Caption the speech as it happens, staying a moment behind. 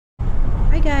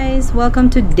guys, welcome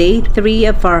to day 3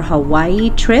 of our Hawaii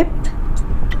trip.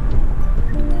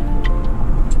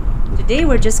 Today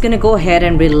we're just gonna go ahead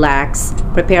and relax,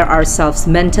 prepare ourselves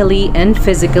mentally and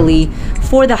physically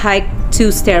for the hike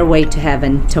to Stairway to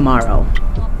Heaven tomorrow.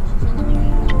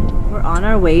 We're on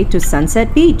our way to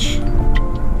Sunset Beach.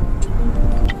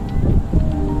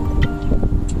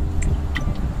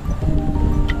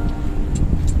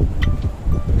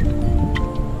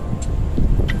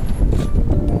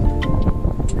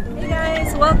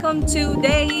 Welcome to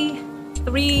day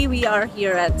 3. We are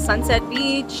here at Sunset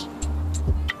Beach.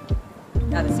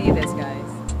 Gotta see this, guys.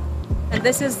 And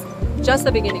this is just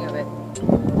the beginning of it.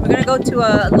 We're gonna go to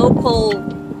a local,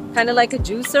 kind of like a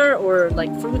juicer or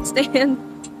like fruit stand,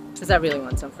 because I really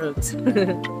want some fruits.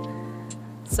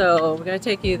 So we're gonna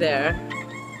take you there.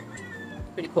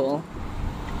 Pretty cool.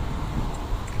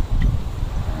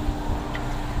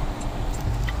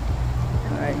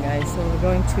 Alright guys, so we're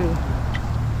going to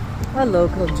a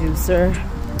local juicer.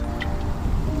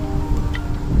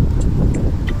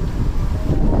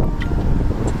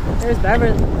 There's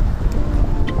Beverly.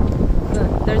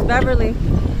 There's Beverly.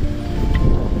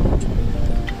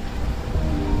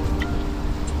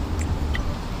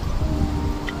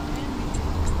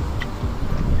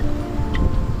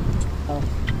 Oh,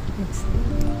 thanks.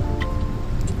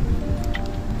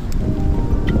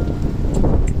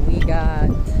 We got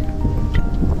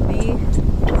the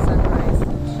sunrise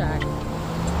shack.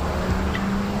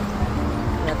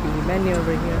 Got the menu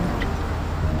over here.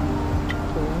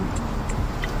 Cool.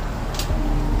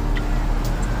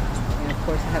 And of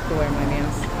course I have to wear my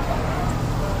mask.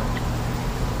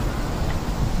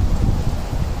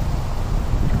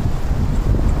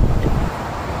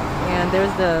 And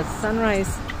there's the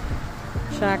sunrise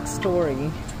shack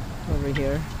story over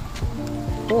here.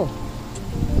 Cool.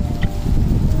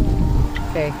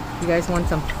 Okay, you guys want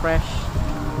some fresh.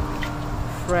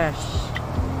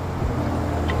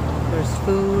 There's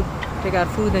food. They got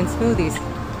food and smoothies.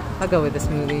 I'll go with the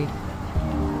smoothie.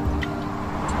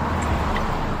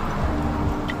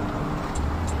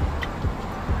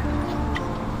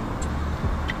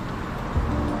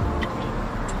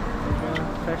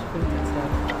 Fresh food and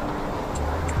stuff.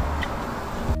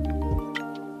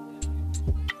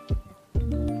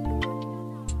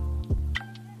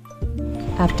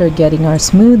 After getting our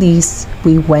smoothies,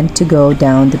 we went to go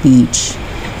down the beach.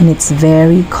 And it's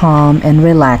very calm and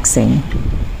relaxing.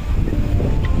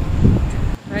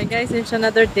 Alright guys, it's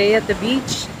another day at the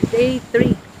beach. Day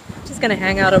 3. Just gonna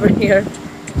hang out over here.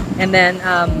 And then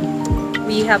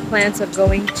we have plans of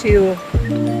going to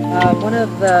one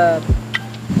of the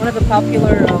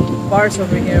popular bars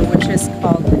over here, which is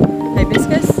called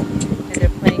Hibiscus. And they're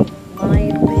playing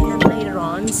live band later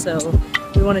on, so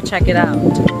we want to check it out.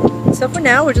 So for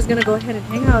now, we're just gonna go ahead and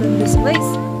hang out in this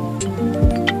place.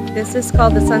 This is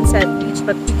called the Sunset Beach,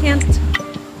 but we can't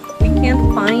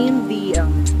find the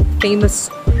famous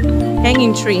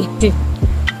hanging tree.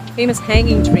 Famous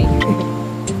hanging tree.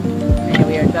 Very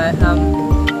weird, but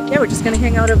yeah, we're just gonna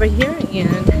hang out over here,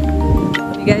 and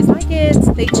hope you guys like it.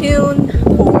 Stay tuned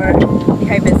for the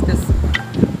Hibiscus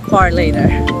bar later.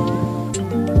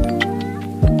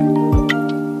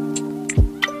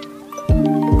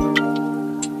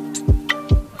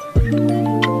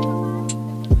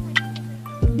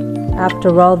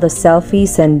 After all the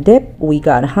selfies and dip, we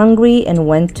got hungry and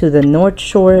went to the North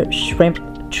Shore Shrimp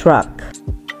Truck.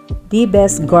 The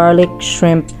best garlic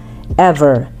shrimp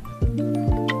ever.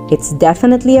 It's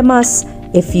definitely a must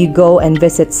if you go and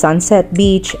visit Sunset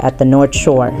Beach at the North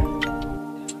Shore.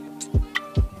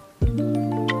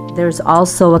 There's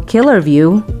also a killer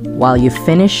view while you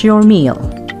finish your meal.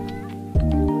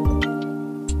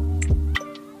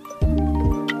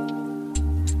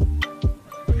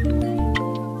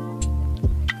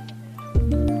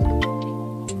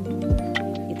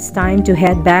 It's time to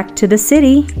head back to the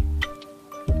city.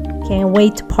 Can't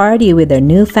wait to party with our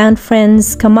newfound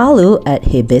friends Kamalu at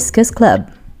Hibiscus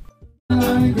Club.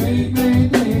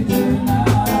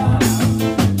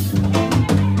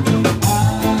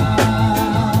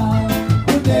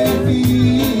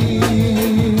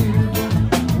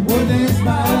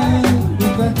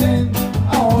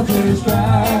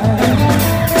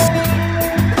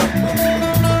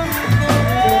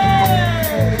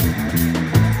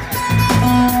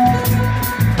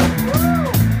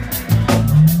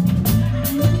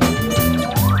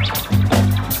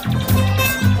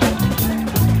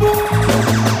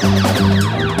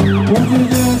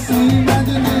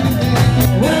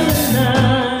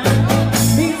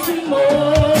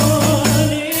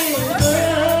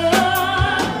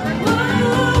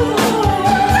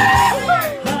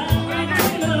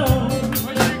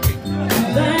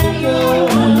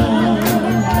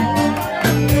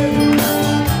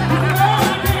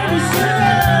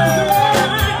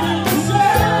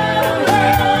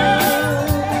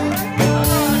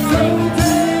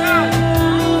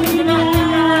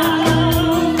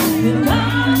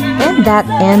 And that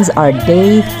ends our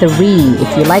day 3.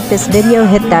 If you like this video,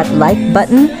 hit that like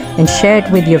button and share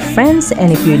it with your friends.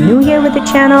 And if you're new here with the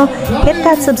channel, hit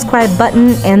that subscribe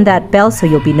button and that bell so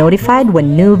you'll be notified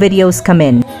when new videos come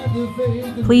in.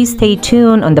 Please stay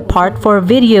tuned on the part 4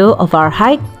 video of our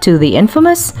hike to the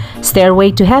infamous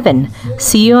Stairway to Heaven.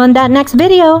 See you on that next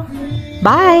video.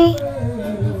 Bye!